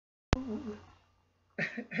Ooh.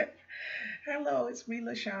 Hello, it's me,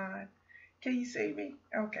 Lashon. Can you see me?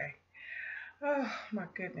 Okay. Oh my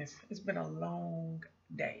goodness, it's been a long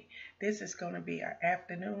day. This is going to be an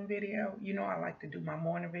afternoon video. You know I like to do my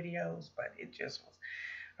morning videos, but it just was,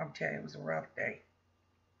 I'm telling you, it was a rough day.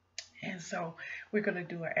 And so we're going to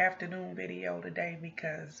do an afternoon video today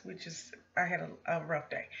because I had a rough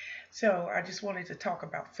day. So I just wanted to talk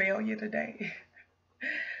about failure today.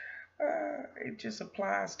 It just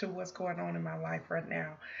applies to what's going on in my life right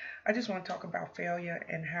now. I just want to talk about failure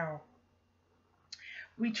and how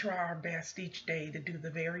we try our best each day to do the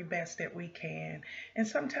very best that we can. And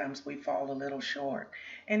sometimes we fall a little short.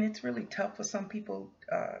 And it's really tough for some people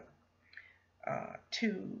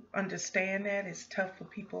to understand that. It's tough for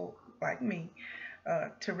people like me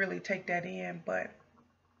to really take that in. But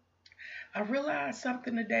I realized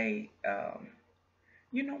something today.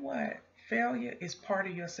 You know what? Failure is part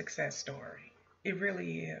of your success story. It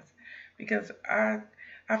really is. Because I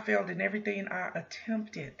failed in everything I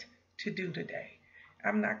attempted to do today.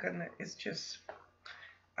 I'm not gonna, it's just,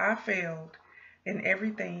 I failed in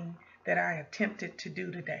everything that I attempted to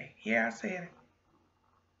do today. Yeah, I said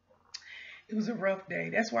it was a rough day.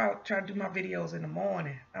 That's why I try to do my videos in the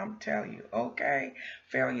morning. I'm telling you, okay,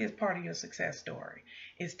 failure is part of your success story.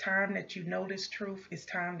 It's time that you know this truth. It's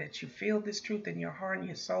time that you feel this truth in your heart and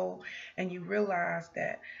your soul, and you realize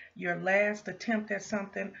that your last attempt at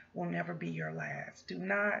something will never be your last. Do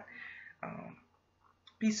not um,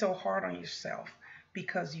 be so hard on yourself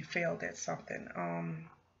because you failed at something.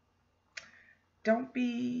 Don't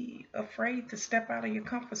be afraid to step out of your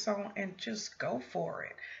comfort zone and just go for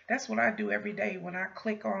it. That's what I do every day when I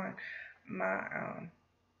click on my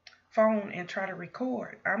phone and try to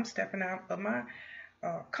record. I'm stepping out of my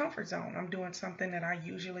comfort zone. I'm doing something that I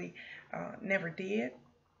usually never did.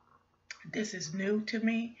 This is new to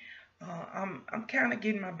me. I'm kind of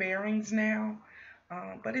getting my bearings now,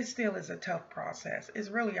 but it still is a tough process. It's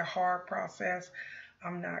really a hard process.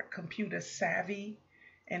 I'm not computer savvy,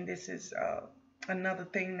 and this is another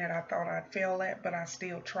thing that I thought I'd fail at, but I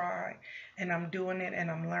still try, and I'm doing it, and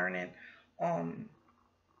I'm learning. Um,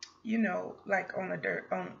 like on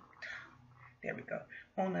there we go,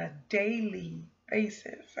 on a daily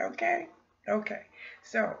basis. Okay, okay.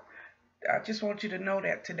 So I just want you to know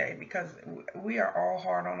that today because we are all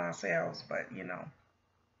hard on ourselves, but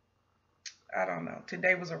I don't know.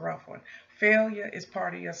 Today was a rough one. Failure is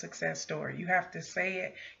part of your success story. You have to say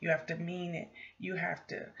it, you have to mean it, you have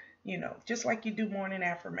to, just like you do morning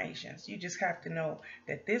affirmations, you just have to know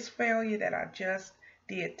that this failure that I just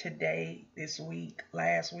did today, this week,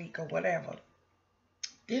 last week, or whatever,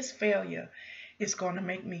 this failure is going to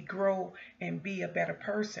make me grow and be a better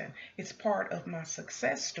person. It's part of my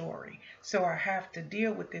success story. So I have to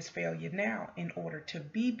deal with this failure now in order to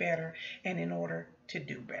be better and in order to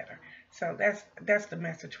do better. So that's the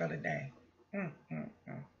message for the day. Mm, mm,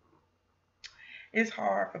 mm. It's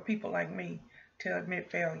hard for people like me to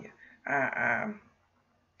admit failure. I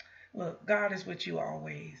look, God is with you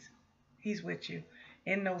always. He's with you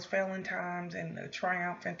in those failing times and the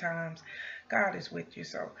triumphant times. God is with you.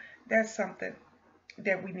 So that's something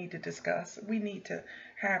that we need to discuss. We need to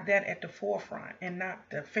have that at the forefront and not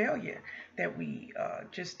the failure that we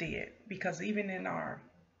just did. Because even in our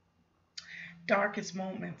darkest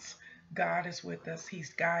moments, God is with us.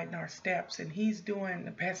 He's guiding our steps and He's doing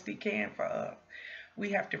the best He can for us.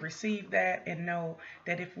 We have to receive that and know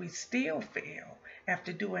that if we still fail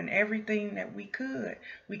after doing everything that we could,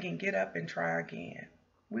 we can get up and try again.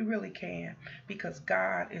 We really can, because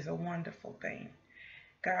God is a wonderful thing.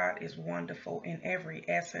 God is wonderful in every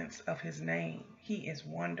essence of His name. He is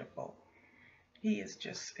wonderful. He is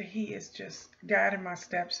just guiding my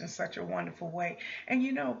steps in such a wonderful way. And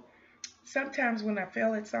sometimes when I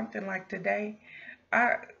fail at something like today,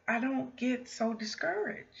 I I don't get so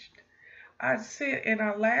discouraged. I sit and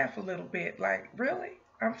I laugh a little bit, like, really?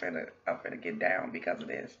 I'm finna get down because of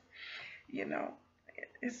this. You know,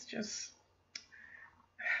 it's just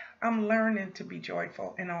I'm learning to be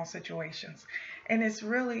joyful in all situations. And it's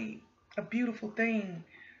really a beautiful thing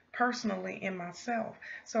personally in myself.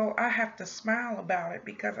 So I have to smile about it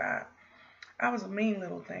because I was a mean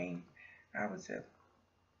little thing. I was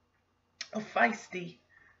a feisty,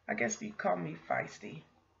 I guess you call me feisty.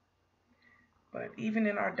 But even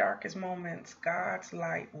in our darkest moments, God's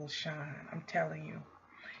light will shine. I'm telling you.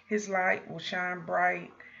 His light will shine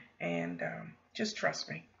bright, and just trust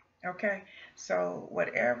me. Okay? So,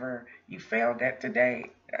 whatever you failed at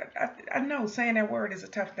today, I know saying that word is a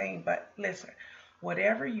tough thing, but listen,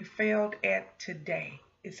 whatever you failed at today,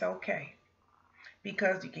 it's okay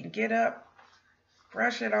because you can get up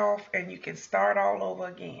Brush it off and you can start all over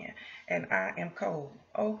again. And I am cold.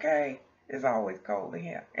 Okay? It's always cold in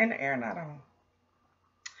here. And the air not on.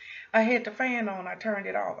 I had the fan on. I turned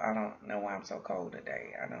it off. I don't know why I'm so cold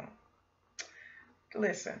today. I don't.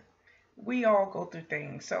 Listen, we all go through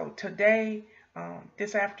things. So today,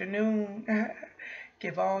 this afternoon,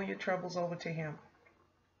 give all your troubles over to him.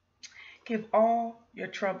 Give all your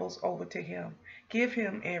troubles over to him. Give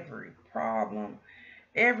him every problem,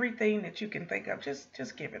 everything that you can think of.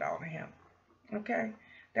 Just give it all to him. Okay?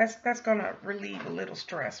 That's gonna relieve a little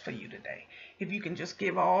stress for you today. If you can just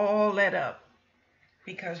give all that up.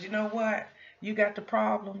 Because you know what? You got the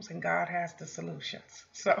problems and God has the solutions.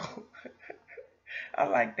 So I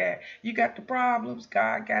like that. You got the problems,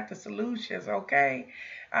 God got the solutions, okay?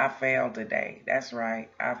 I failed today. That's right.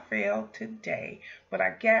 I failed today. But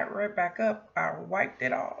I got right back up. I wiped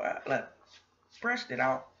it off. Look, brushed it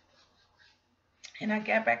off. And I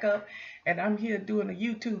got back up and I'm here doing a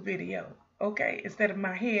YouTube video. Okay, instead of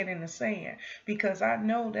my head in the sand, because I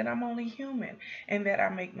know that I'm only human and that I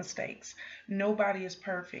make mistakes. Nobody is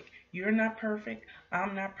perfect. You're not perfect.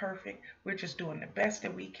 I'm not perfect. We're just doing the best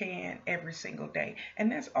that we can every single day.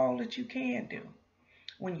 And that's all that you can do.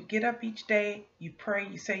 When you get up each day, you pray,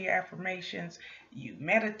 you say your affirmations, you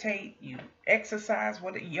meditate, you exercise,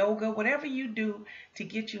 yoga, whatever you do to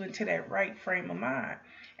get you into that right frame of mind.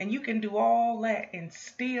 And you can do all that and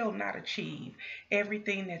still not achieve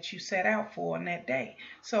everything that you set out for in that day.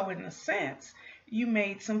 So in a sense, you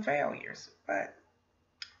made some failures, but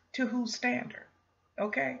to whose standard?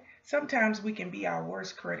 Okay? Sometimes we can be our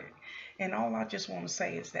worst critic. And all I just want to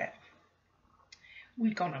say is that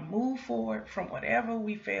we're going to move forward from whatever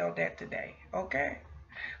we failed at today. Okay?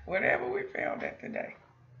 Whatever we failed at today.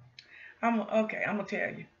 I'm going to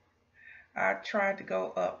tell you. I tried to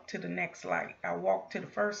go up to the next light. I walked to the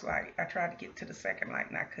first light. I tried to get to the second light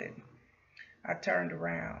and I couldn't. I turned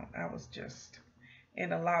around. I was just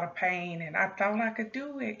in a lot of pain and I thought I could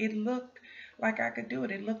do it. It looked like I could do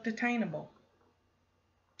it. It looked attainable.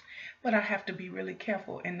 But I have to be really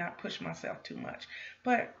careful and not push myself too much.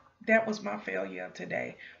 But that was my failure of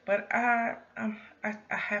today. But I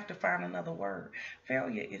have to find another word.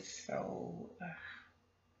 Failure is so...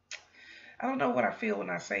 I don't know what I feel when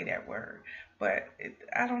I say that word, but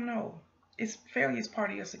I don't know. Failure is part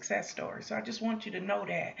of your success story. So I just want you to know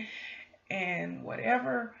that. And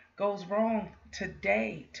whatever goes wrong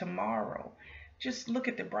today, tomorrow, just look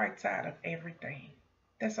at the bright side of everything.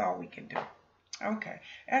 That's all we can do. Okay,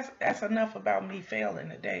 that's enough about me failing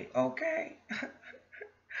today. Okay.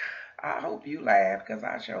 I hope you laughed because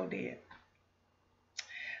I sure did.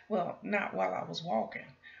 Well, not while I was walking.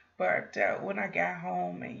 But when I got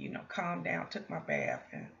home and, calmed down, took my bath,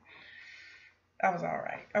 and I was all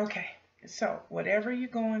right. Okay, so whatever you're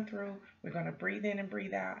going through, we're going to breathe in and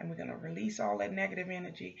breathe out, and we're going to release all that negative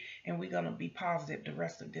energy, and we're going to be positive the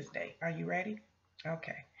rest of this day. Are you ready?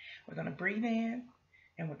 Okay, we're going to breathe in,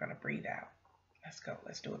 and we're going to breathe out. Let's go.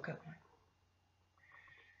 Let's do a good one.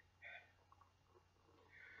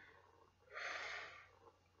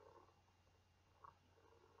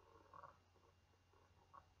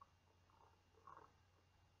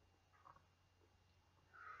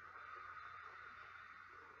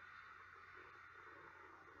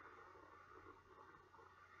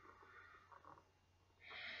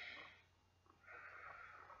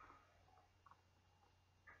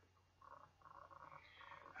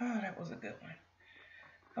 Oh, that was a good one.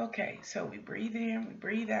 Okay, so we breathe in, we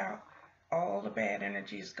breathe out. All the bad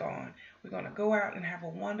energy is gone. We're going to go out and have a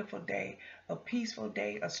wonderful day, a peaceful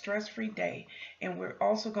day, a stress-free day. And we're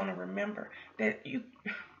also going to remember that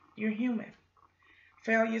you're human.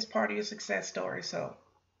 Failure is part of your success story, so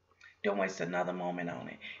don't waste another moment on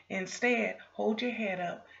it. Instead, hold your head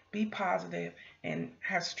up, be positive, and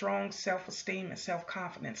have strong self-esteem and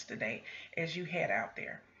self-confidence today as you head out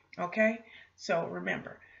there. Okay? So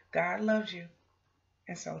remember, God loves you,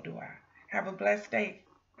 and so do I. Have a blessed day.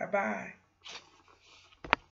 Bye-bye.